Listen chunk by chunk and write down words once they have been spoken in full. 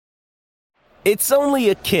It's only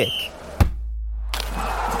a kick,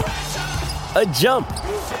 a jump,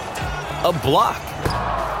 a block.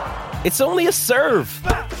 It's only a serve.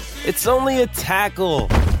 It's only a tackle,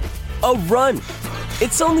 a run.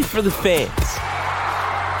 It's only for the fans.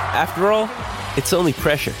 After all, it's only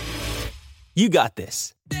pressure. You got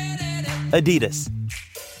this. Adidas.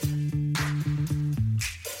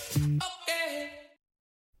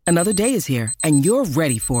 Another day is here, and you're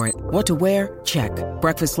ready for it. What to wear? Check.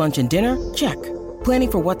 Breakfast, lunch, and dinner? Check.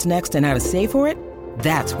 Planning for what's next and how to save for it?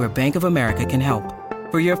 That's where Bank of America can help.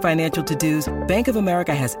 For your financial to-dos, Bank of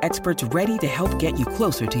America has experts ready to help get you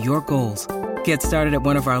closer to your goals. Get started at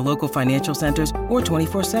one of our local financial centers or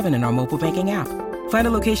 24/7 in our mobile banking app. Find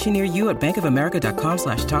a location near you at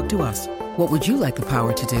bankofamerica.com/talktous. What would you like the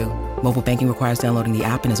power to do? Mobile banking requires downloading the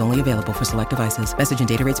app and is only available for select devices. Message and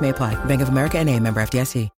data rates may apply. Bank of America N.A., member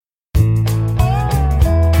FDIC.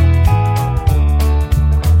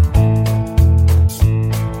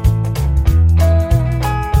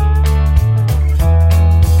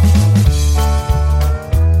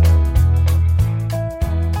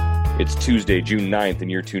 It's Tuesday, June 9th, and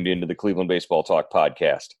you're tuned into the Cleveland Baseball Talk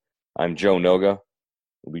podcast. I'm Joe Noga.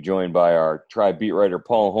 We'll be joined by our Tribe beat writer,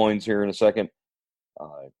 Paul Hoynes, here in a second.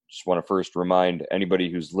 Just want to first remind anybody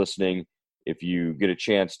who's listening, if you get a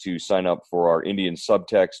chance to sign up for our Indian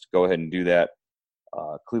subtext, go ahead and do that.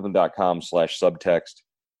 Cleveland.com/subtext.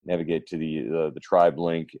 Navigate to the Tribe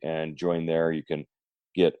link and join there. You can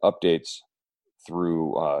get updates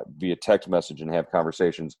through via text message and have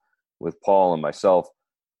conversations with Paul and myself.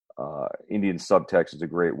 Indian subtext is a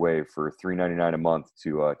great way for $3.99 a month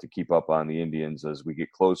to keep up on the Indians as we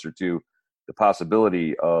get closer to the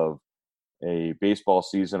possibility of a baseball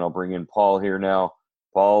season. I'll bring in Paul here now.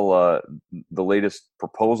 Paul, the latest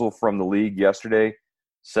proposal from the league yesterday,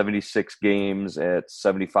 76 games at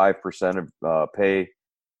 75% of pay,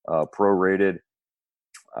 prorated.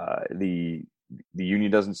 The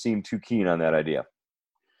union doesn't seem too keen on that idea.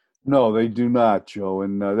 No, they do not, Joe,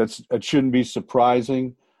 and that shouldn't be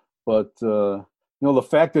surprising. But the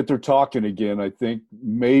fact that they're talking again, I think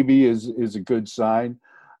maybe is a good sign.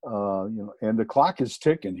 And the clock is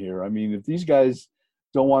ticking here. I mean, if these guys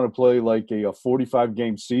don't want to play like a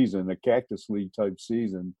 45-game season, a Cactus League type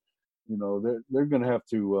season, they're going to have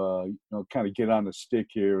to kind of get on the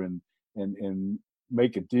stick here and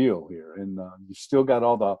make a deal here. And you still got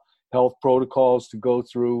all the health protocols to go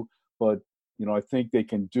through, but I think they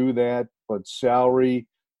can do that. But salary,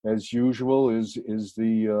 as usual, is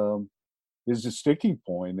the sticking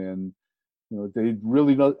point, and they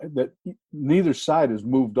really know that neither side has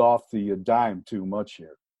moved off the dime too much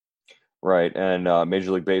here. Right, and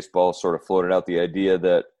Major League Baseball sort of floated out the idea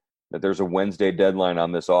that there's a Wednesday deadline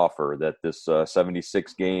on this offer, that this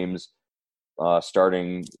 76 games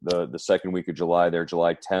starting the second week of July, there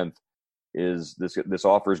July 10th, is this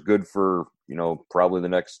offer is good for probably the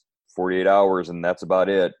next 48 hours, and that's about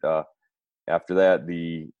it. After that,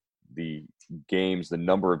 the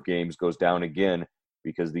number of games goes down again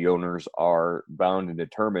because the owners are bound and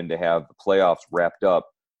determined to have the playoffs wrapped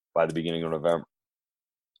up by the beginning of November.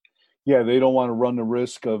 Yeah, they don't want to run the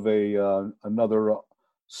risk of another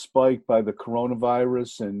spike by the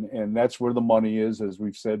coronavirus, and that's where the money is, as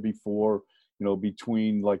we've said before.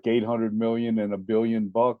 Between like $800 million and $1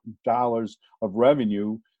 billion of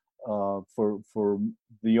revenue for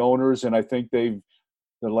the owners, and I think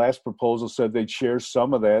the last proposal said they'd share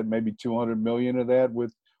some of that, maybe $200 million of that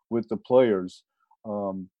with the players.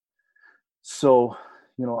 I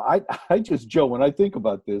just, Joe, when I think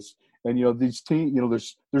about this, and these teams,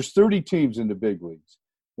 there's 30 teams in the big leagues,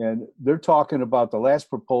 and they're talking about the last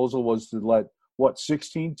proposal was to let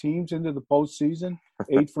 16 teams into the postseason,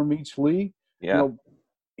 8 from each league. Yeah.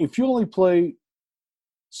 If you only play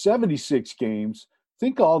 76 games,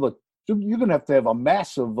 you're going to have a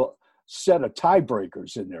massive set of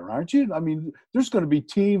tiebreakers in there, aren't you? I mean, there's going to be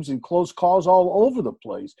teams and close calls all over the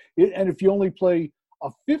place. And if you only play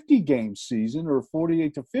a 50-game season or a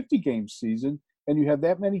 48 to 50-game season, and you have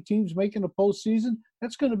that many teams making the postseason,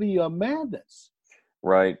 that's going to be a madness.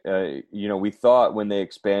 Right. We thought when they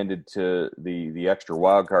expanded to the extra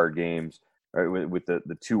wild card games, right, with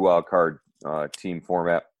the 2 wild card team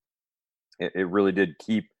format, it really did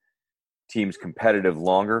keep teams competitive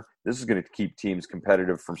longer. This is going to keep teams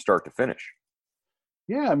competitive from start to finish.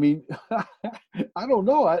 Yeah, I mean, I don't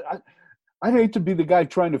know. I'd hate to be the guy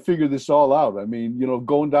trying to figure this all out. I mean,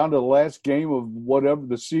 going down to the last game of whatever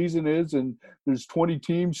the season is, and there's 20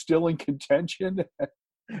 teams still in contention.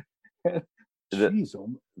 Jeez,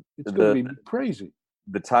 it's going to be crazy.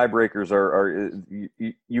 The tiebreakers are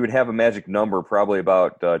you would have a magic number probably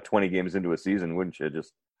about 20 games into a season, wouldn't you?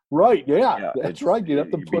 Just right, yeah, that's right. You'd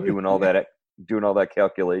have to be doing all that doing all that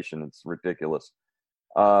calculation. It's ridiculous.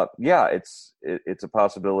 Yeah, it's a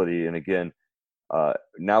possibility. And again,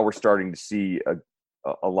 now we're starting to see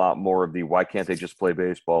a lot more of the why can't they just play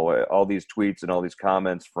baseball? All these tweets and all these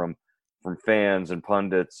comments from fans and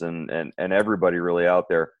pundits and everybody really out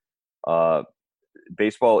there.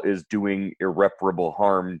 Baseball is doing irreparable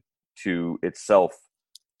harm to itself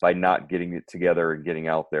by not getting it together and getting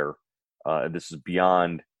out there. This is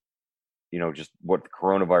beyond, just what the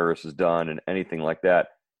coronavirus has done and anything like that.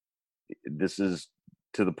 This is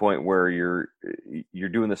to the point where you're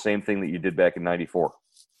doing the same thing that you did back in '94.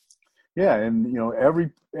 Yeah, and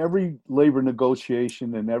every labor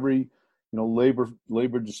negotiation and every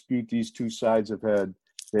labor dispute these two sides have had,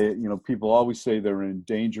 people always say they're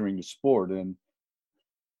endangering the sport,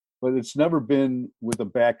 but it's never been with a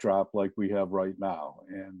backdrop like we have right now.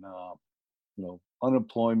 And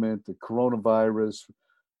unemployment, the coronavirus,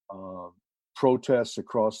 protests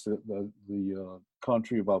across the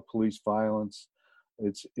country about police violence.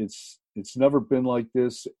 It's never been like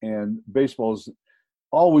this, and baseball's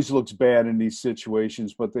always looks bad in these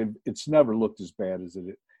situations, but it's never looked as bad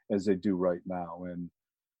as they do right now. And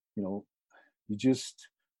you just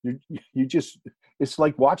it's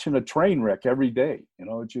like watching a train wreck every day.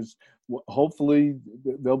 Hopefully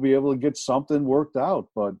they'll be able to get something worked out.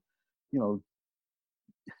 But the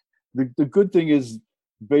good thing is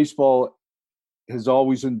baseball has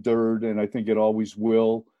always endured, and I think it always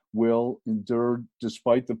will endure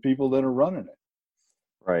despite the people that are running it.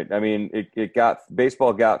 Right. I mean,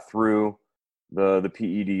 baseball got through the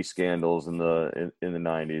PED scandals in the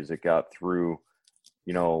 90s. It got through,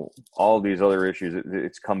 all these other issues.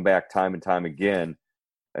 It's come back time and time again.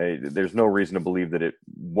 There's no reason to believe that it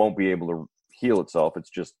won't be able to heal itself.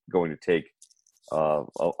 It's just going to take a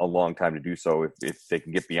long time to do so if they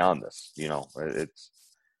can get beyond this.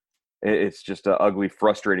 It's just an ugly,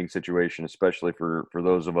 frustrating situation, especially for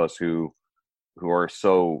those of us who are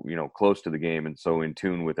so close to the game and so in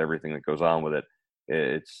tune with everything that goes on with it.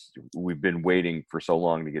 We've been waiting for so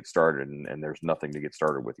long to get started, and there's nothing to get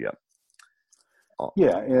started with yet.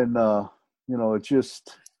 Yeah, and it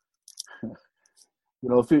just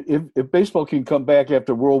if baseball can come back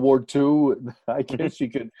after World War II, I guess you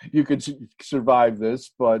could survive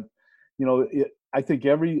this. But I think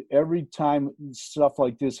every time stuff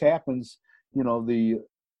like this happens, you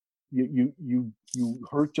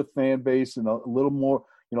hurt your fan base and a little more,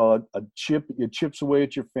 it chips away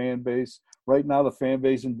at your fan base. Right now, the fan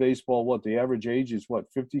base in baseball, the average age is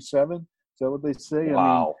 57? Is that what they say?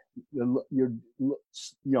 Wow. I mean,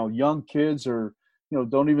 young kids are,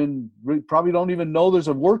 probably don't even know there's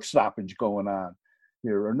a work stoppage going on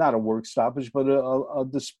here, or not a work stoppage, but a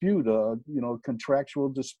dispute, contractual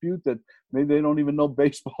dispute that maybe they don't even know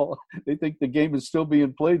baseball. They think the game is still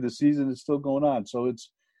being played. The season is still going on. So it's,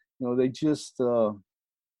 they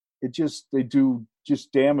do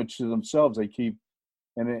damage to themselves. They keep,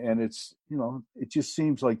 and it's, it just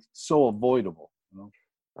seems like so avoidable.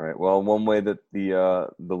 All right. Well, one way that the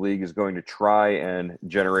league is going to try and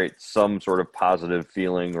generate some sort of positive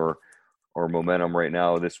feeling or momentum right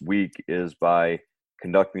now this week is by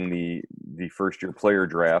conducting the first year player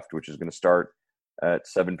draft, which is going to start at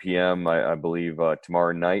 7 p.m. I believe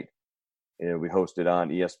tomorrow night. We host it on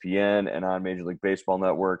ESPN and on Major League Baseball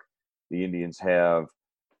Network. The Indians have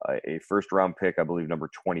a first-round pick, I believe, number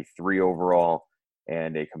 23 overall,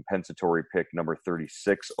 and a compensatory pick, number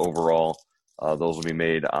 36 overall. Those will be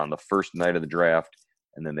made on the first night of the draft,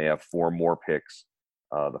 and then they have 4 more picks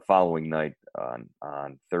the following night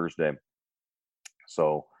on Thursday.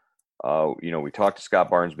 So, we talked to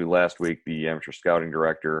Scott Barnsby last week, the amateur scouting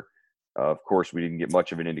director. Of course, we didn't get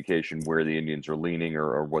much of an indication where the Indians are leaning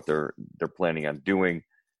or what they're planning on doing,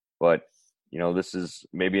 but this is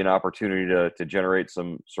maybe an opportunity to generate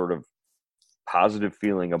some sort of positive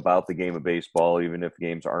feeling about the game of baseball, even if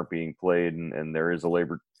games aren't being played and there is a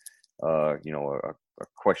labor, a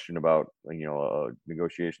question about,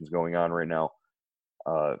 negotiations going on right now.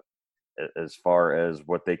 As far as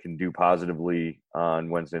what they can do positively on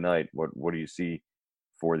Wednesday night, what do you see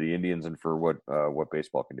for the Indians and for what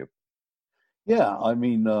baseball can do? Yeah, I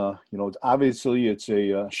mean, obviously it's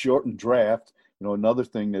a shortened draft. Another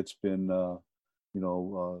thing that's been,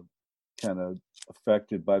 kind of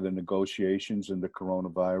affected by the negotiations and the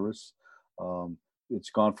coronavirus.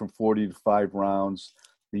 It's gone from 40 to 5 rounds.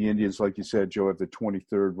 The Indians, like you said, Joe, have the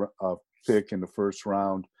 23rd pick in the first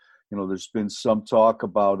round. There's been some talk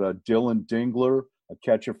about Dylan Dingler, a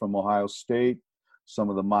catcher from Ohio State. Some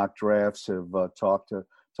of the mock drafts have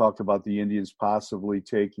talked about the Indians possibly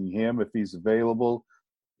taking him if he's available.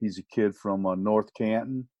 He's a kid from North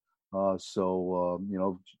Canton.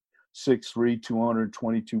 6'3",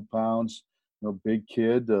 222 pounds, big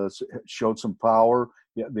kid, showed some power.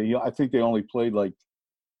 Yeah, I think they only played like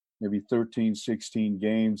maybe 13, 16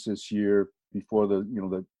 games this year before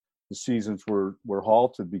the seasons were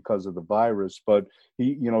halted because of the virus. But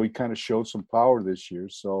he kind of showed some power this year.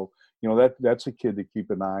 So, that's a kid to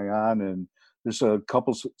keep an eye on. And there's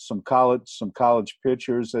some college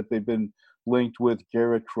pitchers that they've been linked with.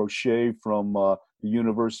 Garrett Crochet from the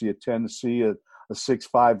University of Tennessee, a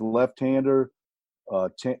 6'5" left-hander.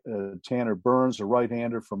 Tanner Burns, a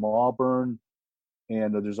right-hander from Auburn.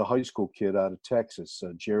 And there's a high school kid out of Texas,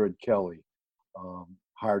 Jared Kelly,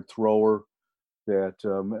 hard thrower. That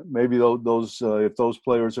maybe those if those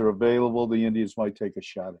players are available, the Indians might take a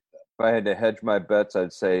shot at that. If I had to hedge my bets,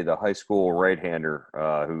 I'd say the high school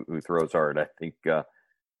right-hander who throws hard. I think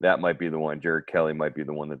that might be the one. Jared Kelly might be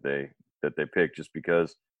the one that they pick, just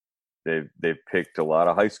because they've picked a lot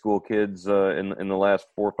of high school kids in the last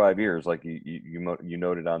 4 or 5 years, like you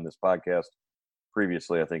noted on this podcast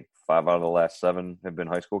previously. I think 5 out of the last 7 have been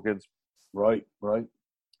high school kids. Right. So,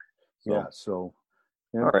 yeah. So,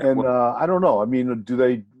 right. I don't know. I mean, do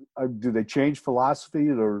they change philosophy,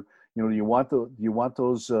 or do you want to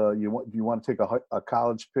take a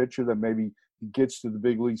college pitcher that maybe gets to the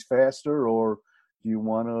big leagues faster, or do you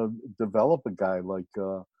want to develop a guy like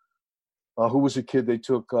who was a kid they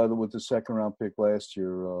took with the second round pick last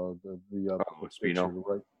year? Espino?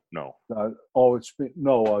 Right? No.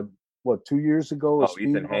 What, 2 years ago?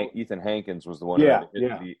 Ethan Hankins was the one who who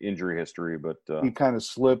had the injury history, but he kind of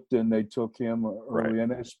slipped, and they took him early,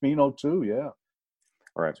 and Espino too. Yeah,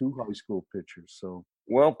 all right, 2 high school pitchers. So,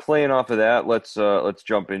 well, playing off of that, let's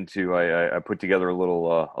jump into. I put together a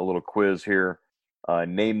little quiz here.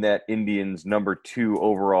 Name that Indians' number 2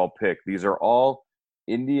 overall pick. These are all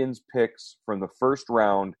Indians picks from the first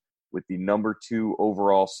round with the number 2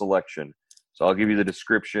 overall selection. So I'll give you the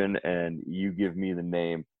description, and you give me the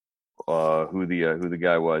name. Who the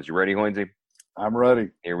guy was. You ready, Hoynesy? I'm ready.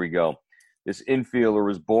 Here we go. This infielder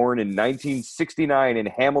was born in 1969 in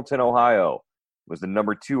Hamilton, Ohio. Was the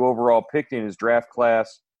number 2 overall pick in his draft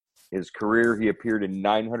class. His career, he appeared in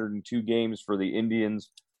 902 games for the Indians,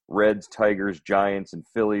 Reds, Tigers, Giants, and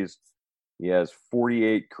Phillies. He has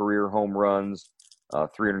 48 career home runs,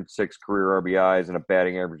 306 career RBIs, and a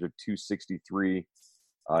batting average of 263.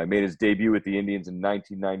 He made his debut with the Indians in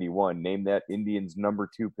 1991. Name that Indians' number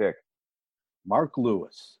 2 pick. Mark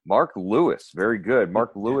Lewis. Mark Lewis. Very good.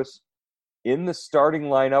 Mark Lewis in the starting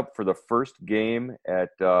lineup for the first game at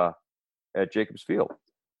Jacobs Field.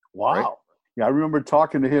 Wow. Right? Yeah, I remember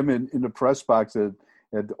talking to him in the press box at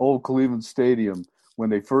the old Cleveland Stadium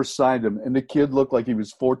when they first signed him, and the kid looked like he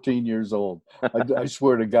was 14 years old. I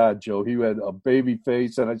swear to God, Joe, he had a baby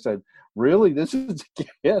face, and I said, really? This is the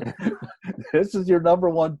kid? This is your number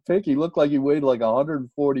 1 pick? He looked like he weighed like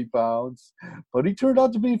 140 pounds, but he turned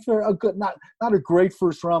out to be a good, not a great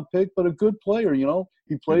first-round pick, but a good player. He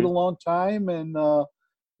played a long time, and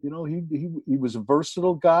he was a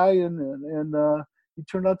versatile guy, and he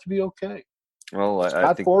turned out to be okay. Well,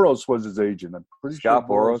 Scott Boras was his agent. I'm pretty sure Scott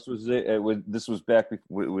Boras was it. This was back.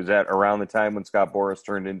 Was that around the time when Scott Boras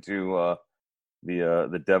turned into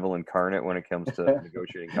the devil incarnate when it comes to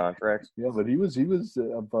negotiating contracts? Yeah, but he was.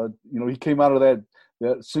 But he came out of that.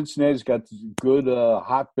 Cincinnati's got good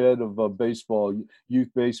hotbed of baseball, youth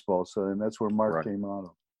baseball. So, and that's where Mark came out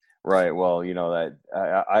of. Right. Well, that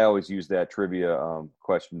I always use that trivia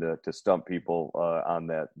question to stump people on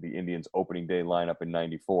the Indians opening day lineup in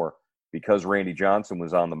 '94. Because Randy Johnson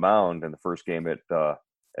was on the mound in the first game at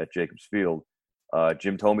Jacobs Field,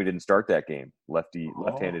 Jim Thome didn't start that game.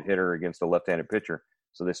 Left-handed hitter against a left-handed pitcher.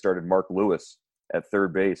 So they started Mark Lewis at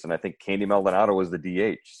third base, and I think Candy Maldonado was the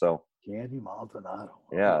DH. So Candy Maldonado.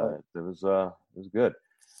 Yeah, it was good.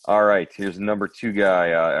 All right, here's number 2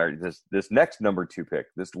 guy. This next number 2 pick.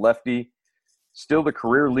 This lefty, still the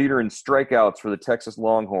career leader in strikeouts for the Texas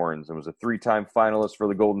Longhorns, and was a 3-time finalist for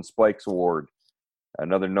the Golden Spikes Award.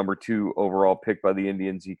 Another number 2 overall pick by the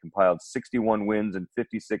Indians. He compiled 61 wins and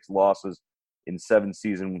 56 losses in 7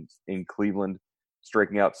 seasons in Cleveland,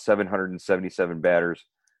 striking out 777 batters.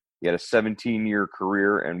 He had a 17-year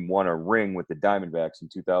career and won a ring with the Diamondbacks in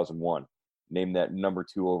 2001. Name that number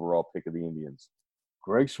 2 overall pick of the Indians.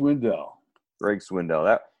 Greg Swindell.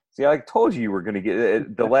 I told you were going to get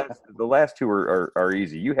it. The last 2 are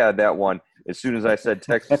easy. You had that one as soon as I said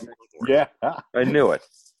Texas. Yeah, I knew it.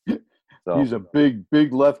 So. He's a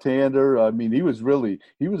big left-hander. I mean, he was a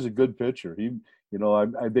good pitcher. They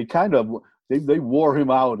wore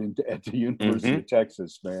him out at the University of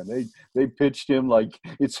Texas, man. They pitched him like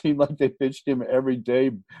it seemed like they pitched him every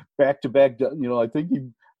day, back to back. I think he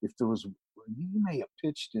may have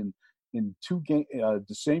pitched in 2 games the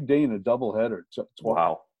same day in a doubleheader.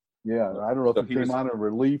 Wow. Yeah, I don't know So if he came on in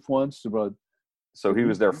relief once, but so he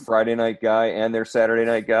was their Friday night guy and their Saturday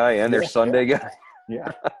night guy and their Sunday guy.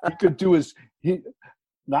 Yeah, he could do his he.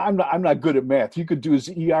 Now I'm not good at math. He could do his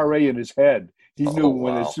ERA in his head. He knew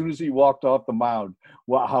when as soon as he walked off the mound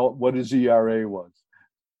what his ERA was.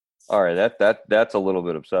 All right, that's a little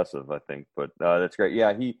bit obsessive, I think, but that's great.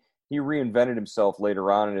 Yeah, he reinvented himself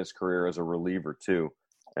later on in his career as a reliever too,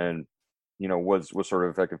 and was sort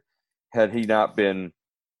of effective. Had he not been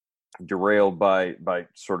derailed by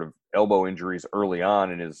sort of elbow injuries early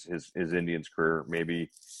on in his Indians career, maybe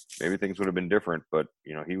things would have been different. But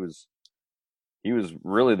he was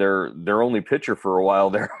really their only pitcher for a while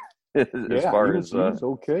there, as far as he was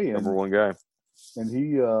okay, number one guy. And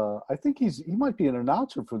I think he might be an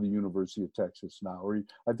announcer for the University of Texas now, or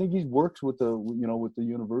I think he's worked with the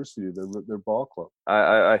university, their ball club.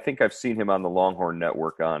 I think I've seen him on the Longhorn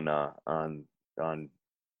Network on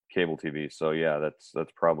cable TV. So yeah, that's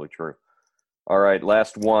probably true. All right,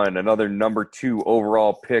 last one. Another number 2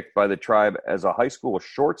 overall pick by the Tribe as a high school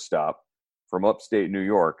shortstop from upstate New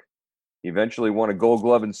York. He eventually won a Gold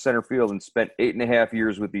Glove in center field and spent 8.5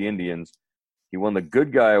 years with the Indians. He won the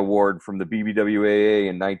Good Guy Award from the BBWAA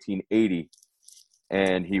in 1980,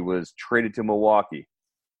 and he was traded to Milwaukee.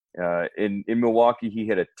 In Milwaukee, he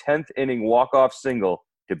hit a 10th inning walk-off single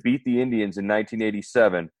to beat the Indians in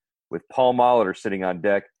 1987 with Paul Molitor sitting on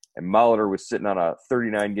deck, and Molitor was sitting on a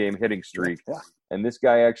 39-game hitting streak. And this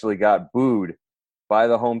guy actually got booed by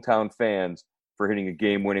the hometown fans for hitting a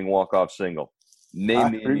game-winning walk-off single.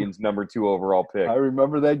 Named the Indians' number 2 overall pick. I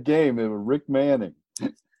remember that game. It was Rick Manning.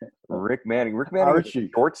 Rick Manning was a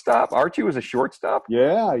shortstop. Archie was a shortstop.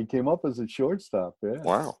 Yeah, he came up as a shortstop. Yeah.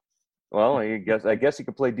 Wow. Well, I guess he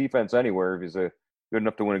could play defense anywhere if he's good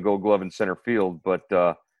enough to win a Gold Glove in center field. But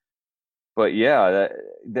yeah,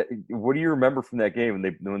 what do you remember from that game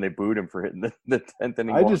when they booed him for hitting the 10th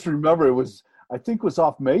inning? I just remember I think it was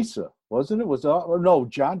off Mesa, wasn't it?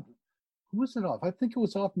 John. Who was it off? I think it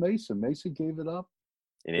was off Mesa. Mesa gave it up.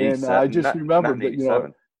 In 87, and I just remember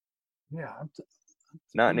that, yeah.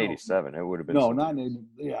 Not in 87. It would have been. No, not in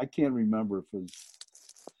 80. Yeah, I can't remember if it was.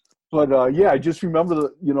 But, yeah, I just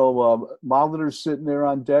remember Molitor sitting there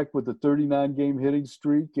on deck with a 39-game hitting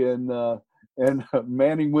streak, and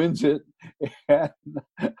Manning wins it. And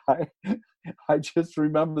I just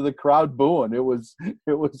remember the crowd booing. It was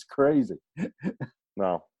crazy.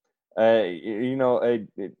 No.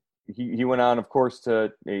 He went on, of course,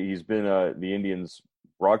 he's been the Indians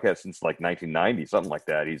broadcast since like 1990, something like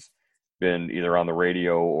that. He's been either on the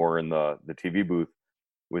radio or in the TV booth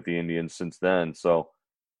with the Indians since then. So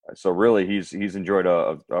really he's enjoyed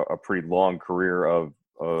a pretty long career of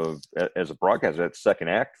as a broadcaster. That second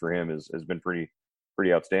act for him has been pretty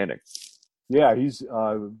outstanding. Yeah, he's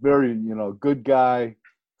very good guy,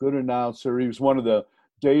 good announcer. He was one of the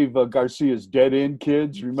Dave Garcia's dead end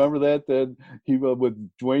kids. Remember that he with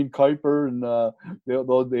Dwayne Kuiper, and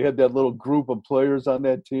they had that little group of players on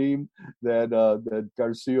that team that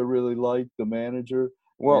Garcia really liked, the manager.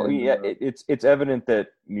 Well, it's evident that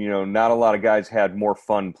not a lot of guys had more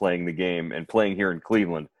fun playing the game and playing here in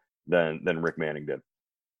Cleveland than Rick Manning did.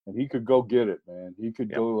 And he could go get it, man. He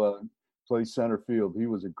could go play center field. He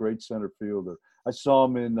was a great center fielder. I saw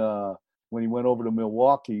him when he went over to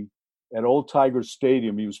Milwaukee. At Old Tiger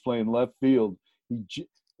Stadium, he was playing left field.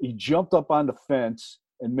 He jumped up on the fence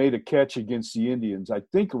and made a catch against the Indians. I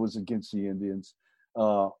think it was against the Indians,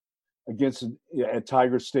 at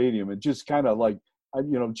Tiger Stadium. And just kind of like,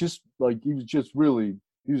 just like he was really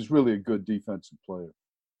a good defensive player.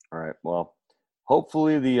 All right. Well,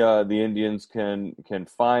 hopefully the Indians can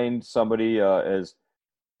find somebody as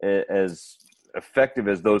effective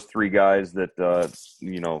as those 3 guys that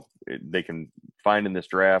they can find in this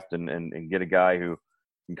draft and get a guy who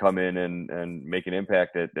can come in and make an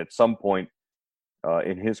impact at some point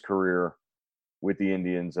in his career with the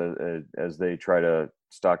Indians as they try to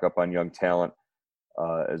stock up on young talent.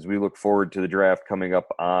 As we look forward to the draft coming up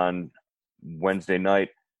on Wednesday night,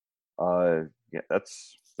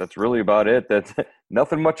 that's really about it. That's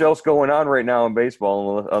nothing much else going on right now in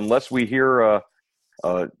baseball unless we hear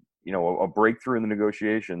a breakthrough in the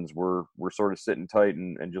negotiations. We're sort of sitting tight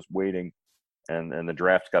and just waiting, and the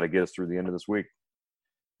draft's got to get us through the end of this week.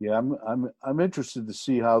 Yeah, I'm interested to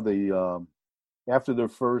see how they after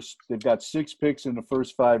they've got 6 picks in the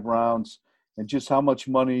first 5 rounds, and just how much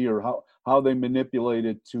money or how they manipulate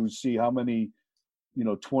it to see how many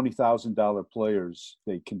 $20,000 players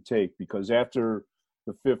they can take, because after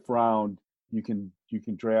the 5th round you can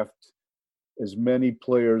draft as many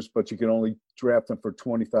players, but you can only draft them for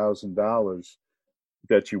 $20,000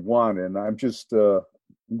 that you want. And I'm just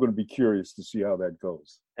I'm going to be curious to see how that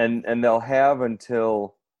goes. And they'll have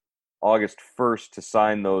until August 1st to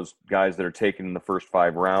sign those guys that are taken in the first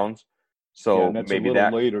 5 rounds. So and that's maybe a little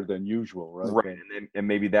that later than usual, right? Right, and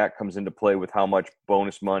maybe that comes into play with how much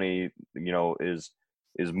bonus money is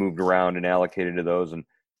moved around and allocated to those, and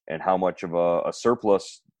how much of a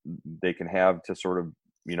surplus they can have to sort of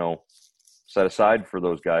set aside for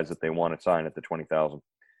those guys that they want to sign at the 20,000.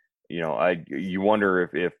 You wonder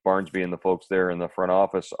if Barnsby and the folks there in the front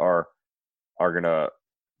office are gonna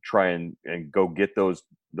try and go get those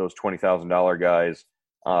 $20,000 guys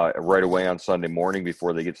right away on Sunday morning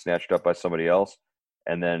before they get snatched up by somebody else,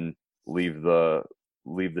 and then leave the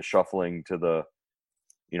shuffling to the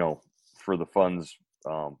for the funds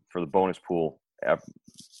for the bonus pool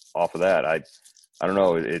off of that. I don't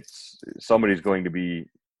know. It's somebody's going to be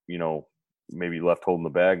maybe left holding the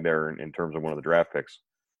bag there in terms of one of the draft picks,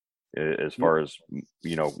 as far as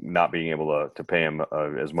not being able to pay him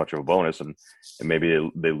as much of a bonus, and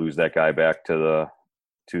maybe they lose that guy back to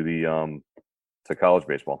college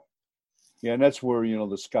baseball. Yeah, and that's where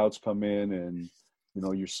the scouts come in, and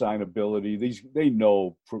your signability.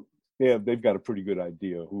 They've got a pretty good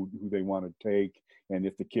idea who they want to take, and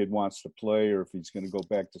if the kid wants to play or if he's going to go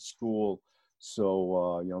back to school.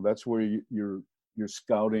 So that's where your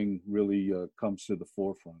scouting really comes to the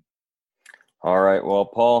forefront. All right, well,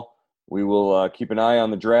 Paul, we will keep an eye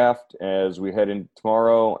on the draft as we head in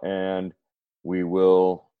tomorrow, and we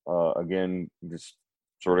will again just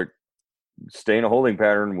sort of stay in a holding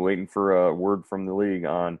pattern, waiting for a word from the league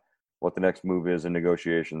on what the next move is in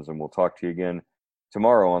negotiations. And we'll talk to you again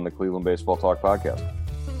tomorrow on the Cleveland Baseball Talk podcast.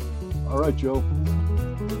 All right, Joe.